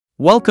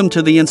Welcome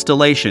to the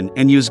installation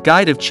and use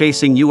guide of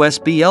Chasing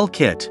USBL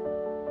kit.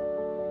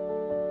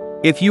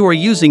 If you are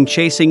using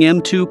Chasing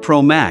M2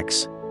 Pro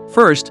Max,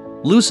 first,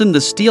 loosen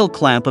the steel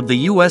clamp of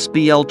the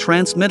USBL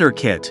transmitter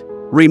kit.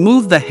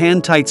 Remove the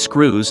hand-tight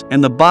screws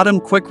and the bottom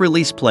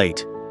quick-release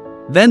plate.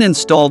 Then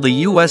install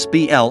the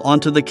USBL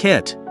onto the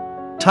kit.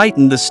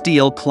 Tighten the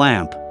steel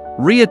clamp.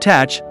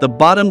 Reattach the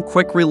bottom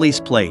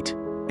quick-release plate.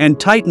 And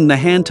tighten the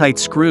hand-tight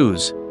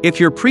screws. If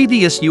your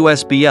previous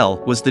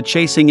USBL was the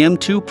Chasing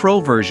M2 Pro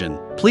version,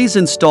 please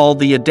install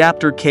the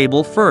adapter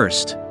cable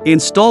first.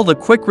 Install the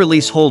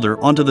quick-release holder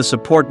onto the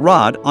support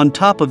rod on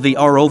top of the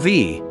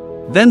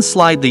ROV. Then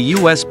slide the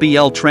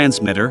USBL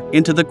transmitter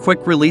into the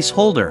quick-release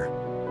holder.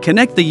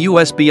 Connect the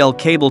USBL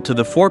cable to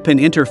the 4-pin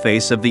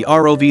interface of the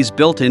ROV's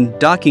built-in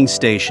docking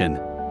station.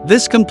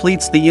 This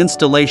completes the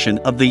installation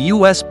of the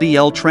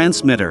USBL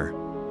transmitter.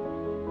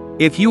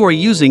 If you are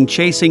using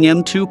Chasing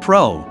M2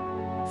 Pro,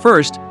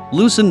 first,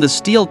 loosen the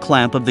steel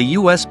clamp of the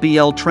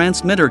USBL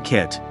transmitter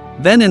kit.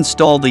 Then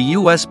install the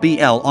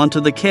USBL onto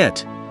the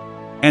kit.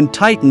 And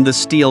tighten the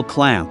steel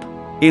clamp.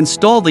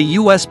 Install the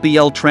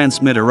USBL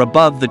transmitter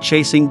above the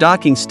Chasing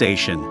docking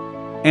station.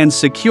 And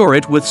secure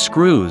it with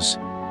screws.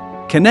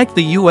 Connect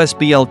the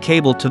USBL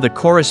cable to the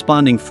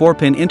corresponding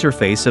 4-pin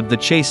interface of the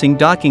Chasing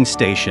docking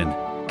station.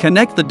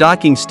 Connect the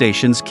docking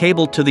station's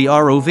cable to the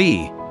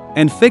ROV.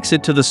 And fix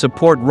it to the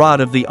support rod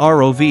of the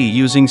ROV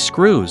using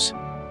screws.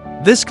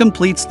 This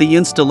completes the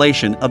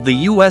installation of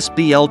the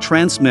USBL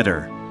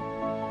transmitter.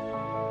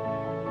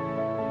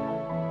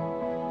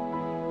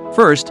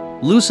 First,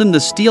 loosen the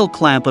steel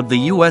clamp of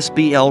the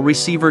USBL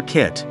receiver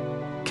kit.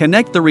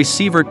 Connect the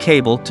receiver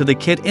cable to the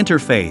kit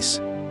interface.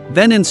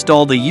 Then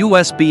install the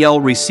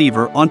USBL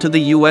receiver onto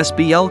the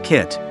USBL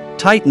kit.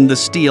 Tighten the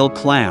steel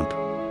clamp.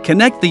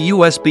 Connect the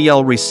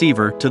USBL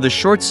receiver to the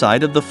short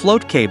side of the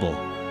float cable.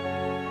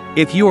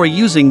 If you are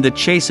using the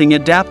Chasing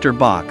adapter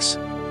box,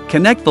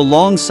 connect the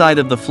long side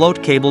of the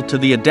float cable to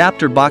the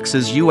adapter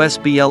box's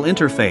USBL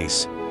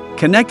interface.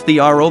 Connect the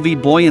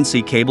ROV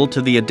buoyancy cable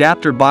to the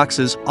adapter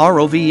box's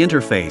ROV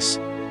interface.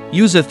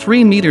 Use a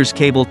 3 meters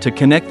cable to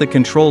connect the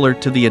controller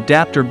to the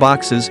adapter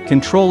box's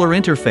controller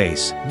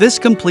interface. This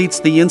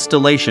completes the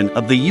installation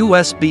of the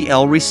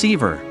USBL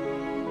receiver.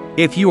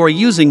 If you are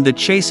using the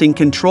Chasing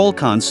control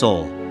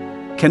console,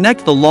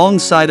 connect the long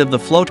side of the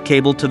float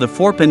cable to the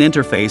 4-pin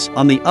interface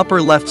on the upper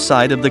left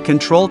side of the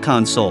control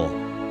console.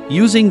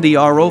 Using the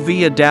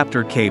ROV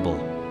adapter cable,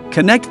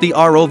 connect the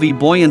ROV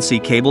buoyancy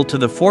cable to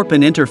the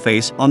 4-pin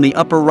interface on the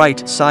upper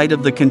right side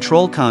of the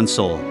control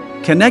console.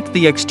 Connect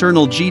the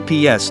external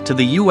GPS to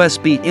the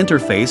USB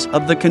interface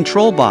of the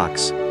control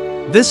box.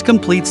 This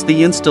completes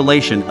the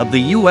installation of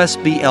the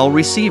USBL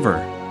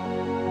receiver.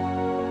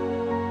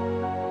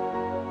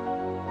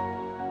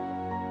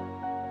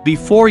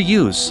 Before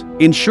use,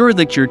 ensure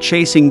that your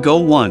Chasing Go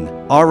 1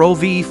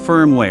 ROV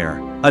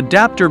firmware,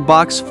 adapter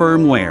box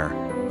firmware,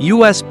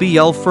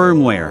 USBL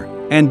firmware,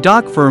 and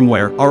dock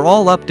firmware are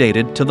all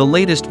updated to the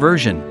latest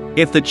version.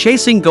 If the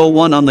Chasing Go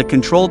 1 on the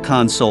control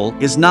console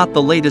is not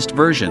the latest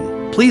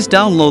version, please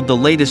download the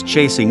latest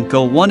Chasing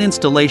Go 1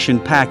 installation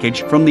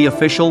package from the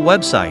official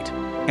website,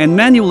 and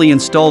manually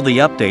install the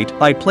update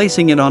by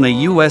placing it on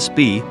a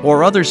USB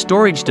or other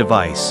storage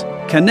device.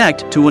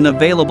 Connect to an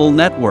available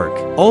network.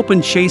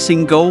 Open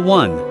Chasing Go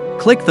 1.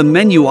 Click the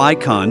menu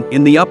icon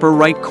in the upper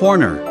right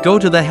corner. Go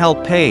to the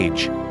Help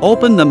page.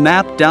 Open the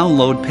Map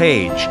Download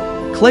page.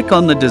 Click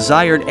on the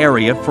desired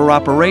area for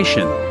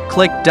operation.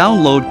 Click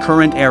Download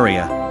Current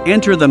Area.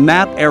 Enter the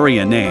map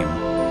area name.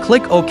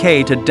 Click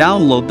OK to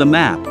download the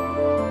map.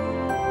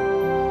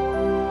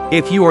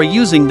 If you are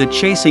using the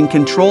Chasing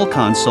control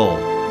console,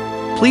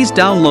 please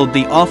download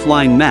the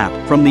offline map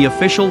from the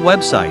official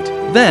website.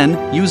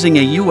 Then, using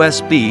a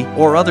USB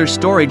or other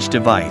storage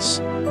device,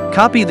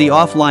 copy the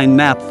offline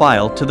map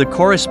file to the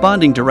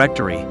corresponding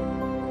directory.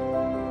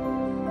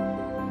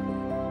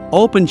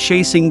 Open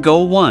Chasing Go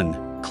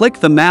 1. Click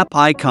the map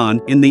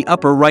icon in the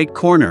upper right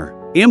corner.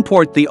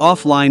 Import the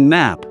offline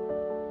map.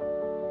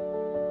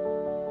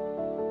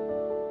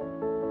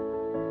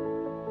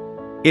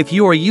 If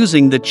you are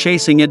using the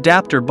Chasing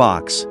adapter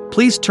box,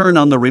 please turn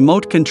on the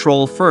remote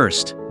control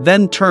first,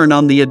 then turn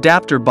on the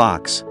adapter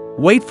box.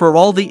 Wait for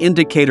all the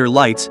indicator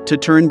lights to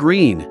turn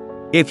green.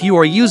 If you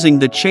are using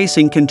the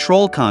Chasing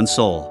control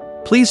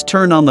console, please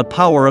turn on the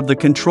power of the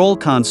control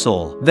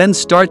console, then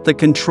start the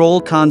control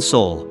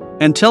console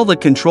until the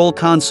control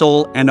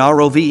console and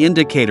ROV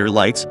indicator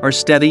lights are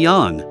steady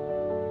on.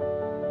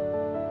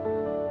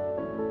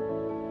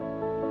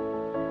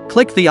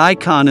 Click the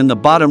icon in the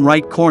bottom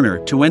right corner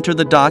to enter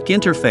the dock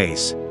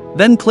interface.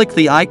 Then click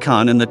the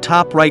icon in the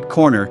top right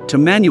corner to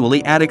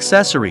manually add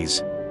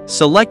accessories.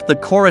 Select the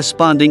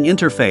corresponding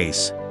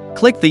interface.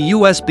 Click the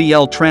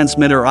USBL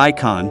transmitter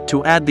icon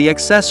to add the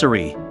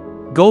accessory.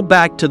 Go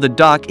back to the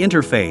dock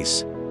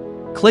interface.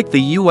 Click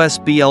the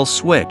USBL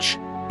switch.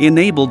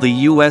 Enable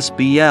the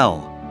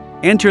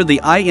USBL. Enter the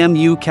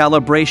IMU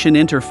calibration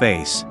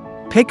interface.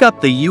 Pick up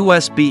the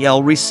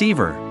USBL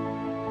receiver.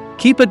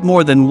 Keep it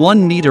more than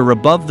 1 meter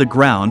above the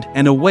ground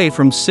and away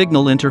from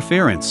signal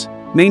interference.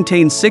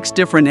 Maintain 6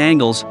 different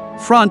angles: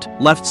 front,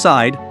 left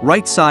side,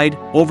 right side,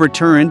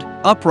 overturned,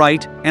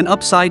 upright, and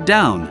upside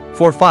down,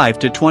 for 5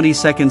 to 20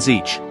 seconds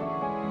each.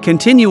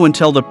 Continue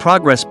until the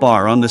progress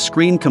bar on the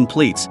screen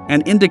completes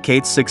and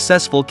indicates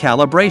successful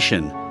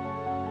calibration.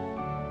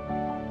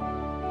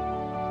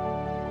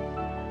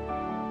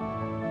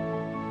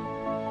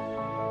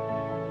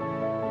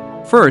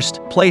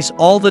 First, place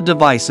all the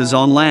devices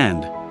on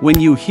land. When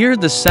you hear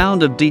the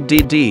sound of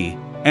DDD,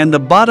 and the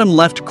bottom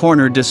left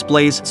corner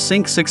displays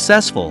sync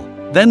successful,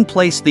 then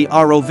place the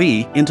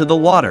ROV into the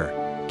water.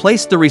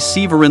 Place the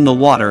receiver in the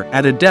water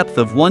at a depth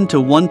of 1 to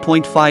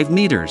 1.5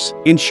 meters.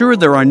 Ensure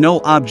there are no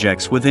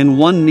objects within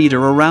 1 meter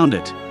around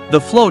it. The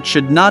float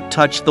should not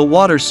touch the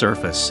water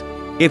surface.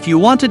 If you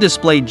want to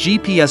display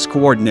GPS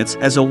coordinates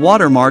as a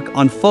watermark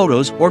on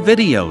photos or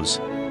videos,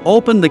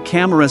 open the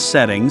camera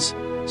settings,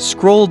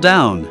 scroll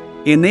down,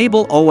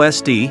 enable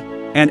OSD,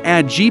 and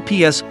add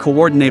GPS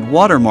coordinate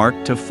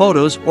watermark to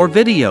photos or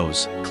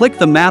videos. Click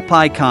the map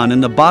icon in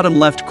the bottom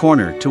left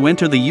corner to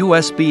enter the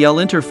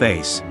USBL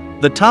interface.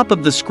 The top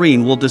of the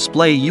screen will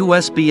display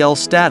USBL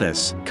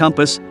status,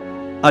 compass,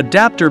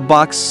 adapter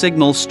box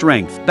signal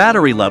strength,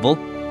 battery level,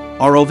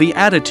 ROV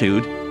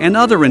attitude, and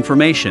other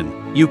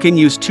information. You can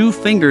use 2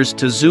 fingers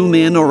to zoom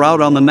in or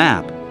out on the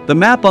map. The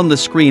map on the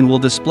screen will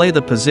display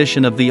the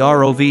position of the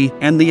ROV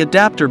and the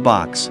adapter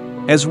box,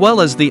 as well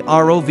as the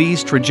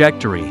ROV's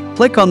trajectory.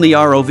 Click on the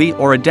ROV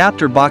or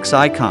adapter box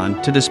icon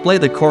to display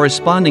the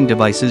corresponding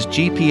device's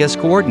GPS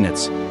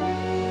coordinates.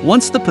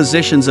 Once the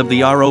positions of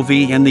the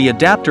ROV and the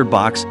adapter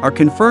box are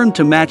confirmed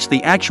to match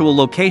the actual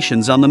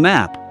locations on the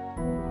map,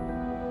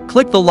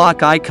 click the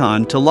lock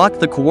icon to lock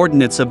the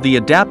coordinates of the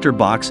adapter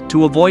box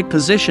to avoid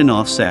position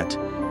offset.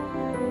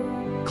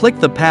 Click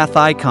the path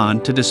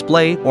icon to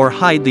display or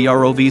hide the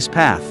ROV's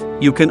path.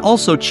 You can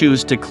also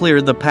choose to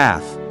clear the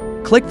path.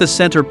 Click the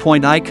center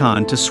point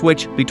icon to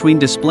switch between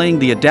displaying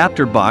the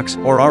adapter box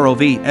or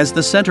ROV as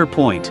the center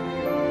point.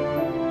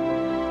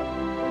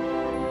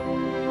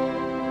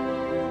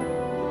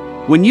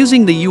 When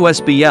using the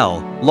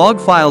USBL, log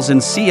files in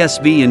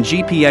CSV and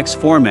GPX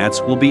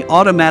formats will be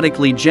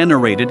automatically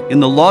generated in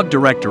the log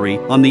directory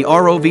on the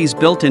ROV's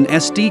built-in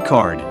SD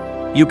card.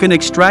 You can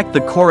extract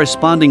the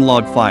corresponding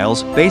log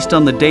files based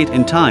on the date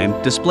and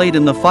time displayed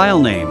in the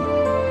file name.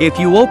 If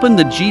you open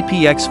the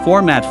GPX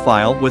format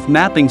file with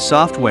mapping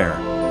software,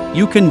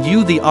 you can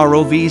view the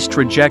ROV's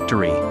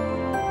trajectory.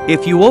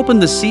 If you open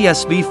the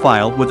CSV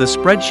file with a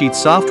spreadsheet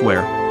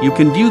software, you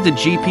can view the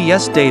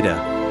GPS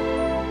data.